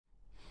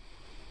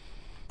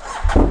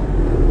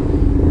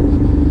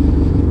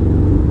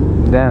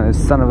Damn,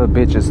 this son of a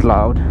bitch is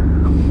loud.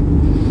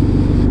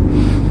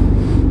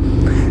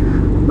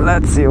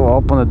 Let's see, we'll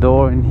open the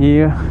door in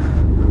here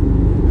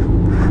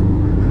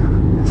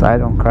so I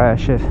don't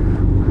crash it.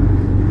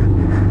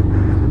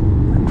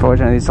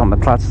 Unfortunately, it's on the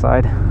clutch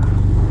side.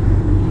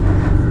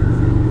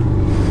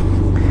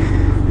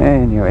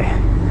 Anyway,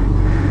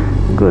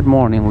 good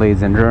morning,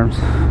 ladies and germs,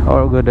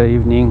 or good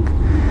evening,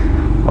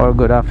 or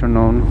good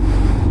afternoon,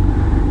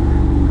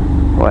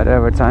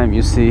 whatever time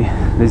you see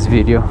this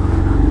video.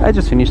 I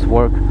just finished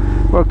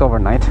worked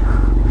overnight.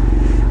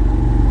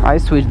 I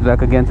switched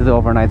back again to the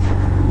overnight,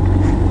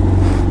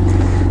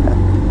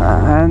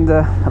 and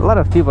a lot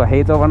of people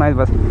hate overnight,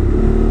 but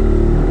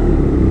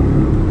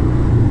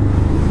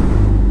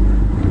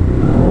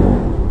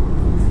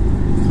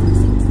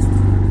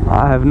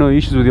I have no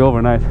issues with the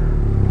overnight.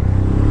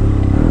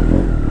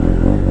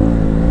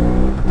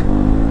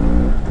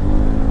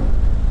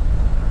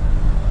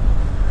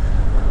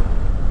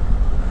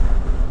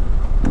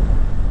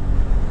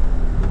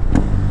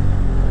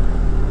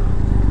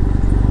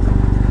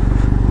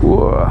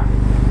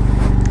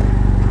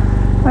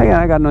 Again,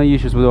 I got no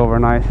issues with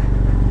overnight.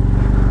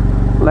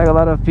 Like a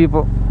lot of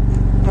people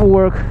who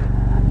work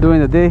during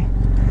the day,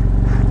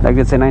 like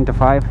let's say 9 to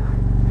 5.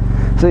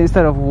 So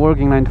instead of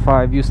working 9 to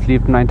 5, you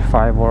sleep 9 to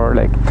 5, or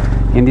like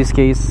in this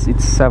case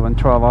it's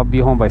 7:12. I'll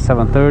be home by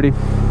 7:30.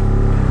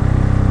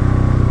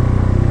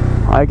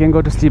 I can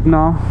go to sleep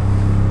now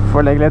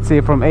for like, let's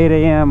say, from 8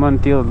 a.m.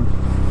 until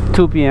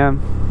 2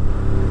 p.m.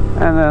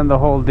 and then the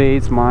whole day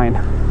it's mine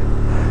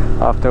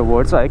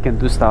afterwards. So I can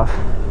do stuff.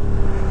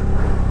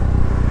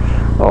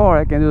 Or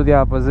I can do the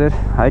opposite.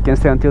 I can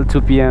stay until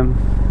 2 p.m.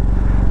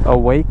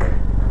 awake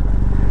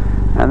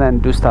and then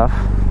do stuff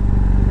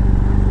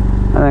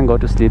and then go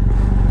to sleep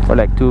for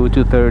like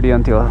 2:30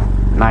 until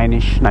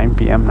 9ish, 9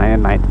 p.m, 9 at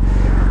night.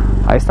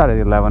 I start at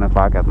 11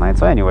 o'clock at night,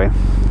 so anyway,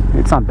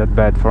 it's not that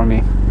bad for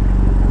me.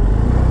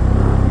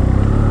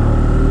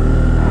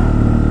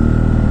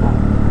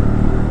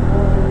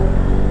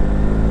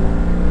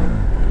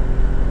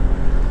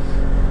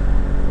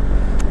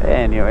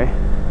 Anyway,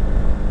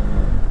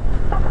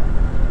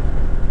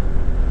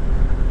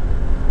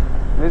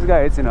 this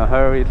guy is in a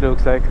hurry, it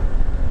looks like.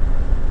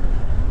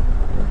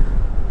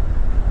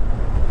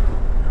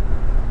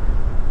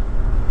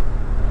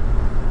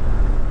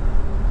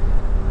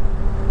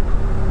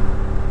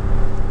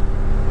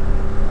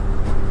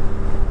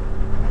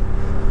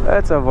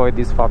 Let's avoid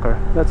this fucker.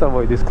 Let's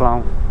avoid this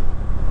clown.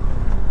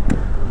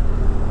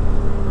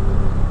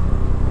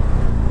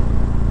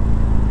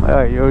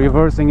 Oh, you're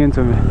reversing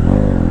into me.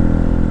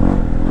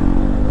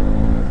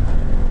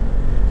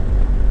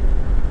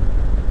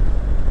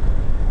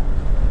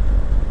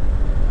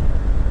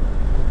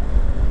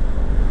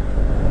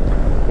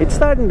 It's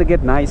starting to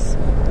get nice.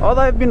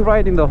 Although I've been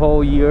riding the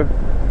whole year.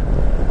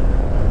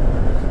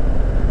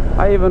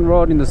 I even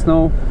rode in the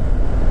snow.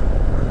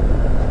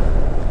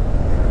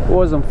 It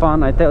wasn't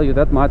fun, I tell you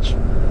that much.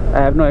 I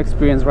have no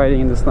experience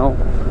riding in the snow.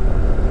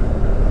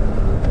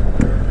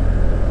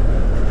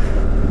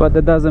 But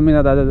that doesn't mean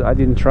that I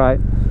didn't try.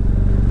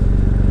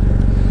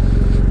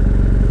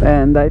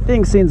 And I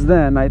think since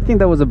then, I think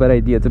that was a bad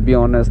idea, to be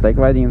honest. Like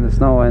riding in the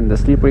snow and the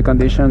slippery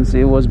conditions,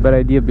 it was a bad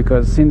idea,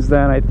 because since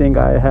then I think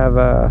I have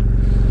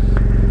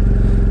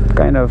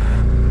kind of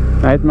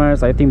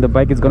nightmares. I think the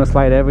bike is gonna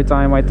slide every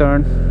time I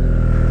turn.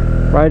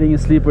 Riding in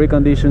slippery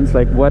conditions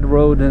like wet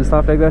road and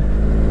stuff like that.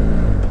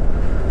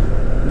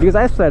 Because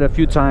I've slid a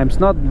few times,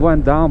 not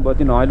went down, but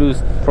you know, I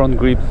lose front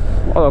grip.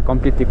 Although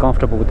completely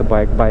comfortable with the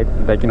bike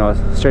like, you know,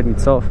 straight in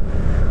itself.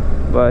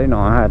 But you know,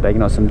 I had like, you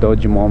know, some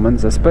dodgy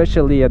moments,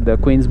 especially at the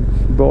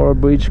Queensboro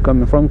Bridge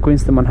coming from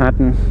Queens to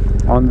Manhattan,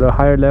 on the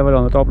higher level,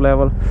 on the top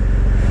level,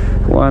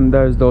 when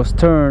there's those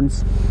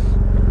turns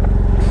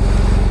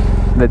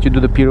that you do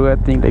the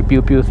pirouette thing, like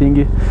pew pew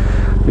thingy.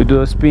 You do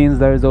the spins,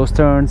 there's those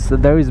turns.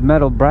 There is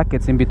metal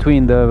brackets in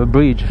between the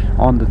bridge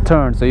on the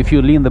turn, so if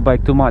you lean the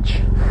bike too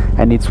much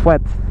and it's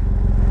wet,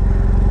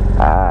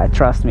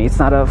 trust me, it's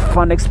not a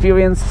fun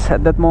experience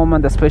at that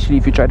moment, especially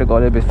if you try to go a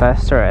little bit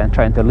faster and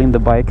trying to lean the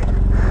bike.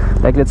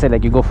 Like let's say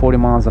like you go 40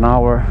 miles an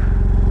hour.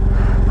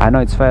 I know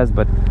it's fast,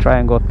 but try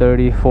and go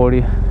 30,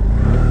 40.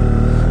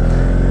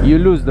 You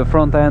lose the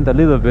front end a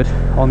little bit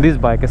on this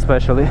bike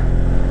especially.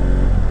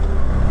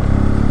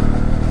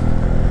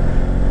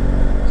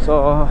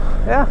 So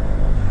yeah,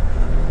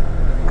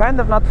 kind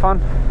of not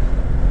fun.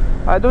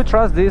 I do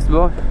trust this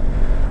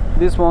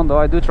one though,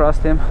 I do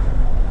trust him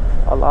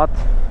a lot.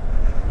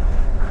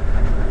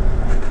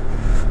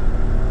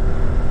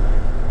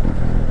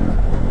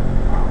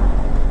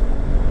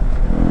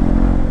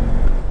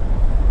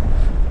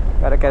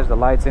 Gotta catch the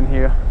lights in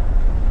here.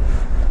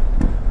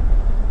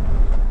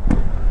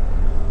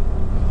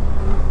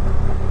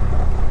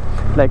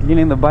 Like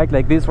leaning the bike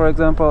like this, for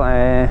example,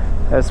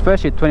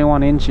 especially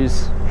 21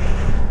 inches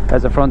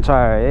as a front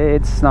tire,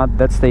 it's not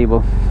that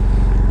stable.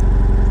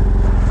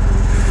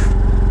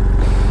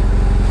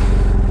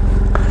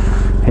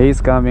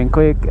 He's coming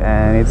quick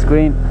and it's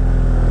green.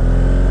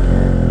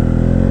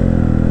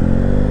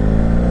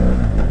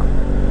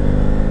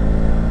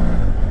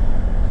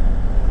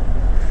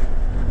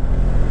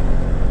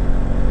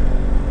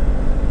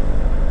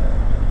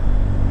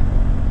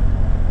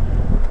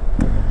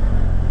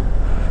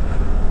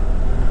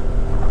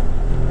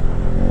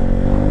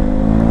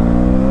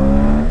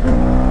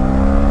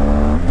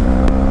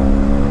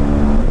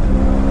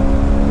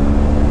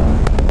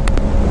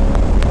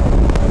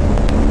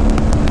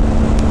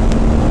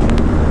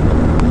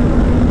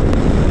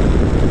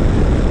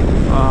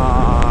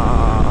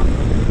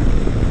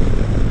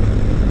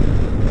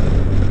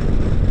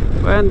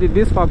 man did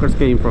these fuckers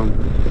came from?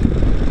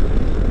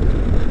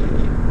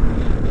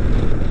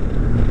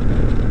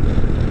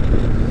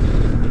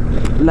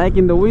 Like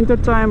in the winter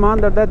time,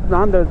 under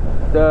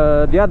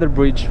the other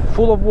bridge,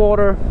 full of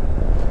water,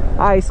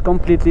 ice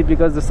completely,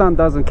 because the sun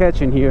doesn't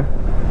catch in here.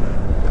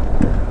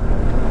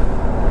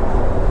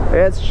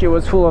 Yes, she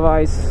was full of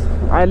ice.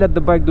 I let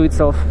the bike do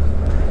itself.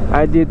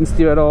 I didn't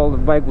steer at all. The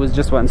bike was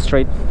just went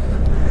straight.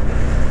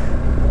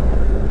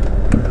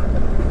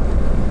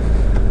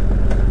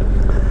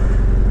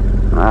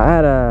 I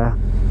had a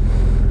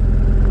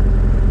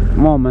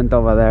moment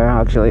over there,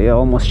 actually. I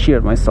almost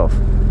sheared myself.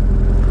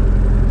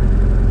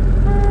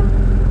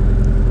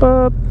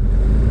 But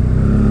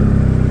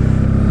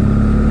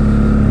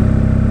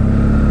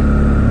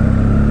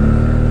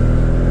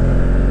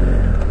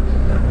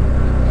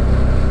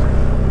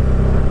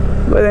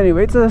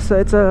anyway, it's a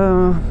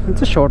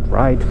short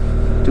ride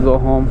to go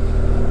home.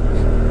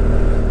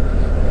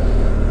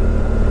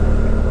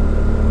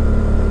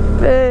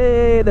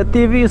 Hey, the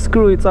TV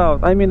screw it's out.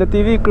 I mean, the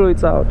TV crew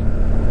it's out.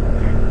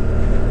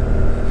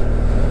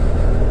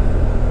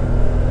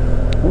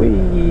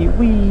 Wee.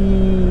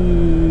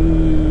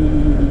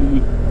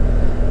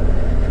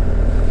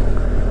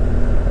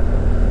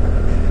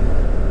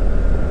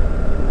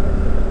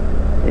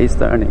 He's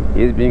turning.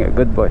 He's being a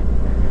good boy.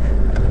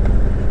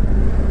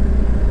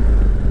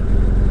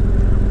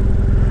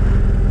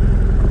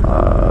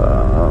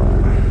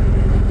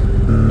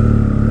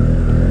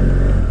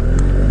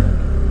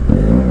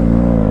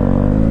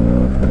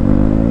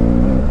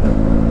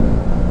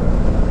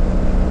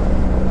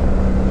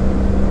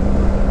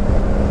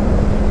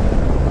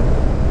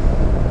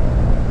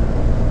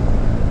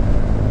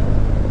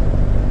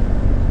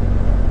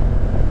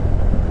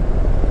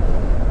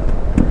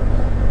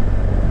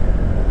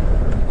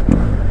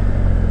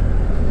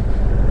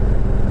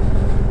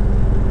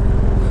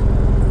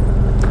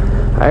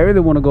 I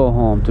really want to go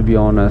home, to be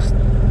honest.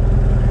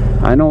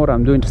 I know what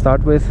I'm doing to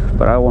start with,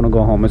 but I want to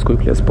go home as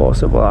quickly as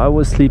possible. I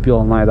was sleepy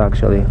all night,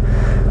 actually.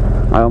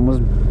 I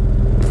almost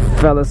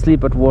fell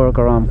asleep at work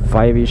around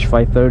 5-ish,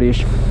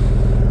 5:30-ish.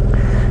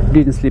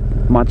 Didn't sleep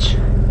much.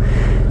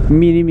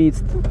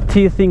 Mini-me's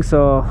teething,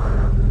 so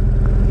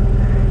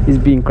he's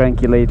being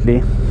cranky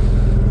lately.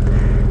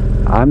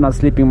 I'm not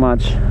sleeping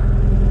much.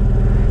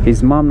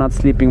 His mom not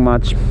sleeping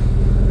much.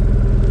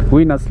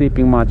 We're not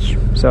sleeping much,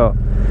 so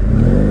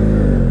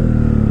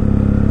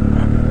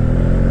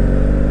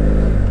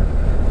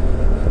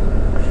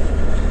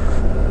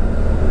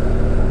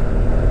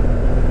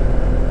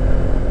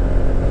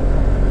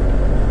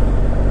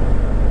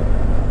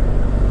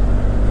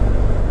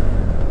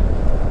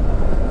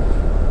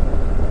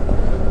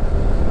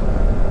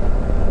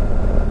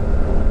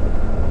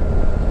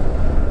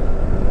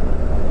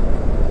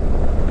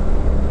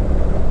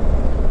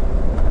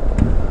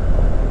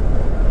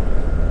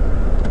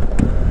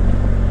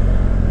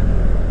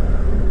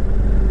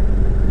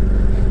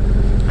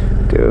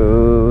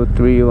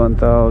three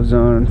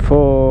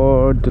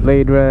 1004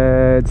 delayed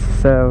red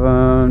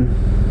 7.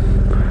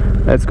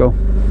 Let's go.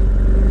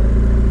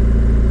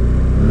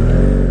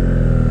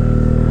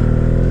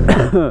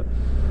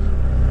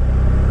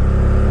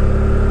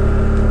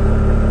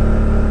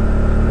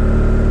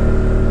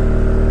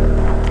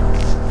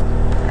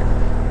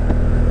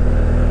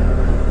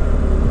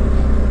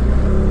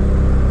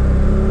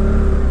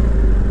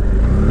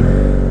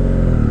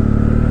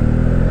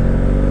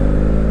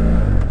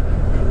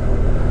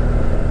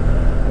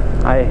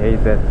 I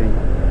hate that thing.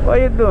 What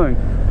are you doing?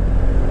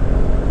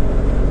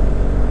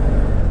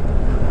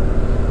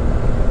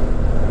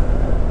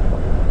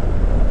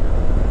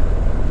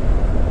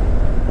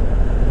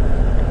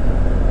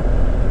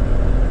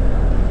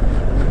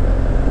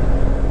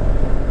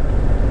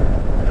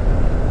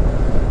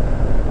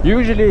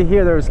 Usually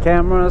here there's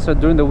cameras, so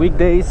during the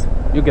weekdays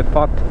you get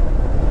fucked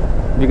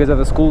because of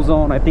the school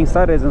zone. I think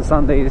Saturdays and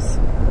Sundays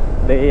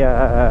they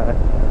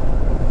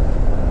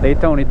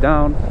tone it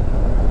down.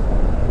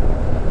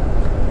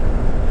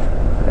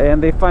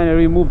 And they finally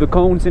removed the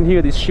cones in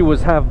here. This shit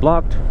was half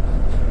blocked.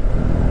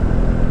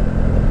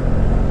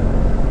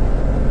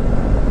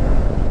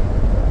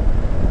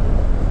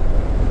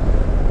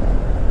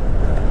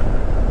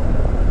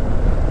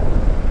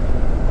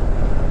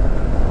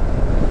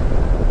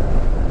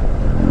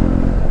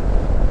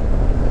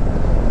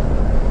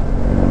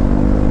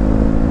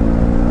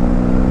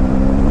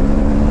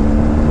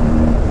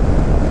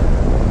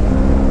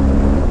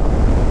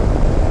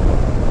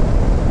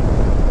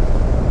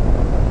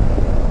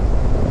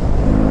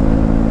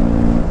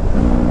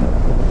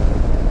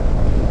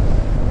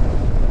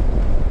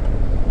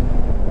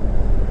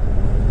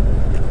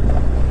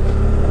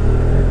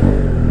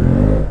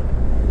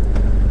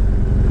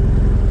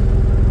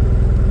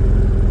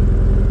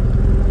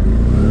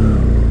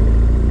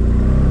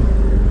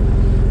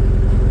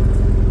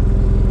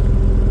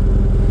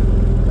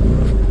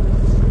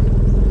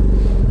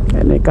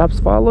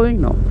 Cops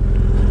following? No.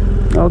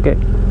 Okay.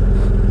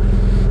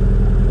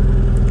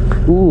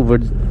 Ooh,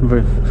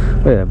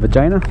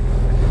 vagina.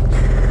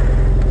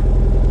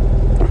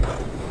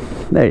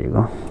 There you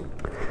go.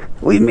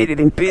 We made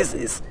it in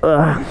pieces.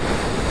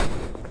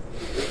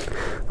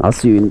 I'll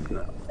see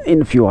you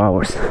in a few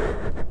hours.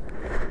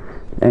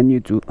 And you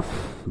too.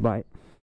 Bye.